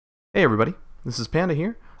Hey everybody, this is Panda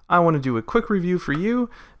here. I want to do a quick review for you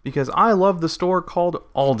because I love the store called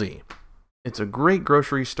Aldi. It's a great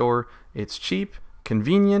grocery store. It's cheap,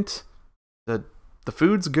 convenient, the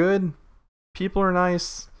food's good, people are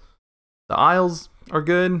nice, the aisles are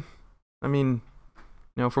good. I mean,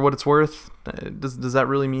 you know, for what it's worth, does that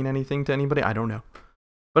really mean anything to anybody? I don't know.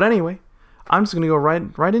 But anyway, I'm just going to go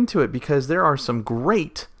right into it because there are some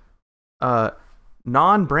great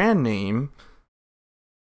non-brand name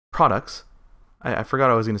products. I forgot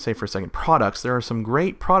what I was going to say for a second. Products. There are some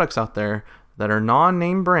great products out there that are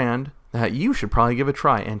non-name brand that you should probably give a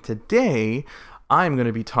try. And today, I'm going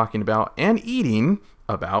to be talking about and eating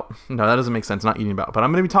about... No, that doesn't make sense. Not eating about. But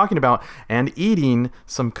I'm going to be talking about and eating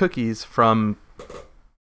some cookies from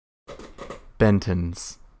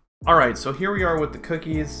Benton's. Alright, so here we are with the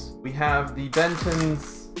cookies. We have the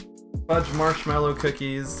Benton's fudge marshmallow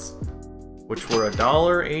cookies, which were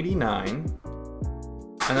 $1.89.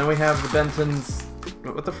 And then we have the Benton's,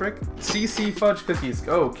 what the frick? CC fudge cookies.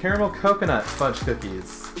 Oh, caramel coconut fudge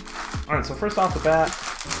cookies. Alright, so first off the bat,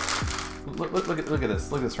 look at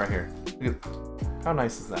this. Look at this right here. Look at, how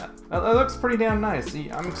nice is that? That looks pretty damn nice.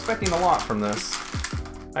 I'm expecting a lot from this.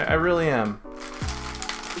 I really am.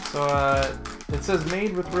 So, it says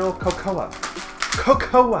made with real cocoa.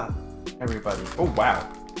 Cocoa! Everybody. Oh, wow.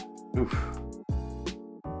 Oof.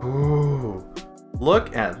 Ooh.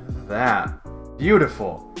 Look at that.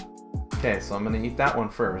 Beautiful. Okay, so I'm gonna eat that one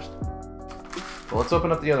first. So let's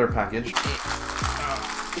open up the other package.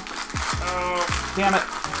 Oh, damn it.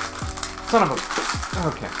 Son of a...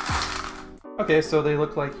 Okay. Okay, so they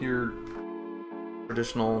look like your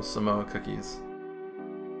traditional Samoa cookies.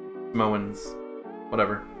 Samoans.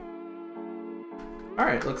 Whatever.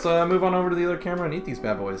 Alright, let's move on over to the other camera and eat these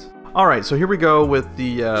bad boys. Alright, so here we go with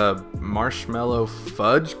the marshmallow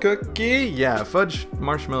fudge cookie. Yeah, fudge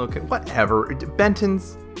marshmallow cookie. Whatever.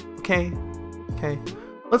 Benton's. Okay. Okay.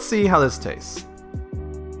 Let's see how this tastes.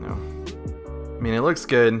 No. I mean, it looks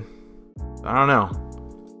good. I don't know.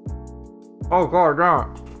 Oh god, that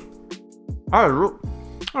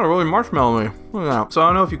really marshmallowy. Look at that. So I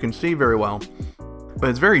don't know if you can see very well, but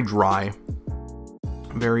it's very dry.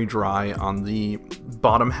 Very dry on the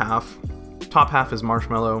bottom half. Top half is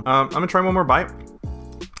marshmallow. I'm gonna try one more bite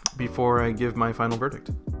before I give my final verdict.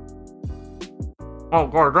 Oh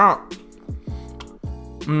god, that.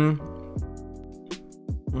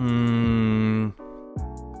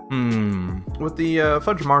 With the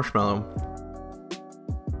fudge marshmallow,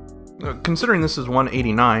 considering this is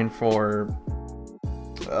 $1.89 for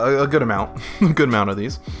a good amount, a good amount of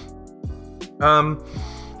these,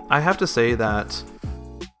 I have to say that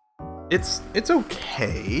it's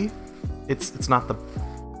okay. It's not the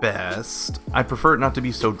best. I prefer it not to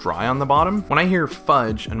be so dry on the bottom. When I hear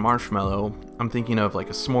fudge and marshmallow, I'm thinking of like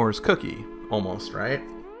a s'mores cookie, almost, right?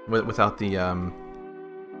 Without the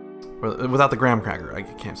graham cracker. I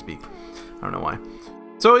can't speak. I don't know why.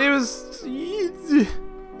 So it was,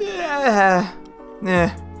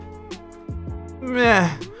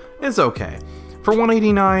 it's okay. For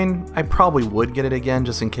 $1.89, I probably would get it again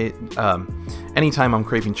just in case. Anytime I'm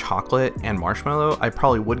craving chocolate and marshmallow, I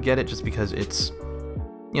probably would get it just because it's,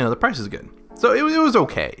 you know, the price is good. So it was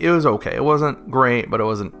okay. It was okay. It wasn't great, but it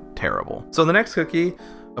wasn't terrible. So the next cookie,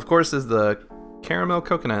 of course, is the caramel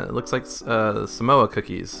coconut. It looks like Samoa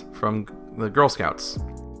cookies from the Girl Scouts,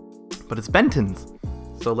 but it's Benton's.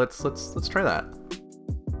 So let's try that.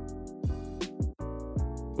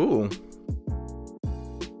 Ooh.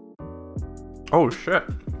 Oh shit.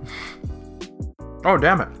 Oh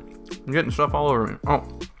damn it. I'm getting stuff all over me. Oh.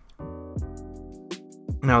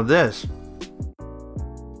 Now this.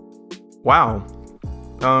 Wow.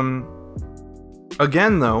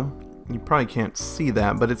 Again though, you probably can't see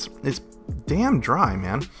that, but it's damn dry,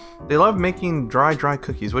 man. They love making dry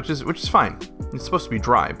cookies, which is fine. It's supposed to be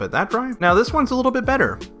dry, but that dry? Now this one's a little bit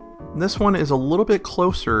better. This one is a little bit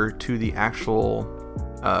closer to the actual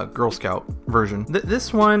Girl Scout version.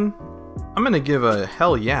 This one, I'm gonna give a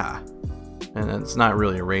hell yeah. And it's not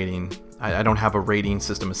really a rating. I don't have a rating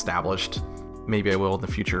system established. Maybe I will in the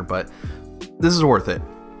future, but this is worth it.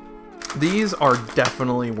 These are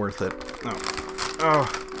definitely worth it. Oh.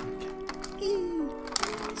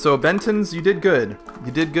 So Benton's, you did good.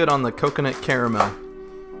 You did good on the coconut caramel.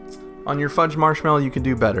 On your fudge marshmallow, you can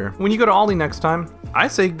do better. When you go to Aldi next time, I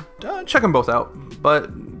say check them both out.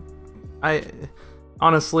 But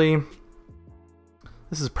honestly,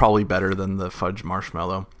 this is probably better than the fudge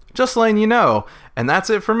marshmallow. Just letting you know. And that's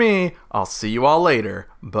it for me. I'll see you all later.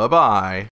 Bye-bye.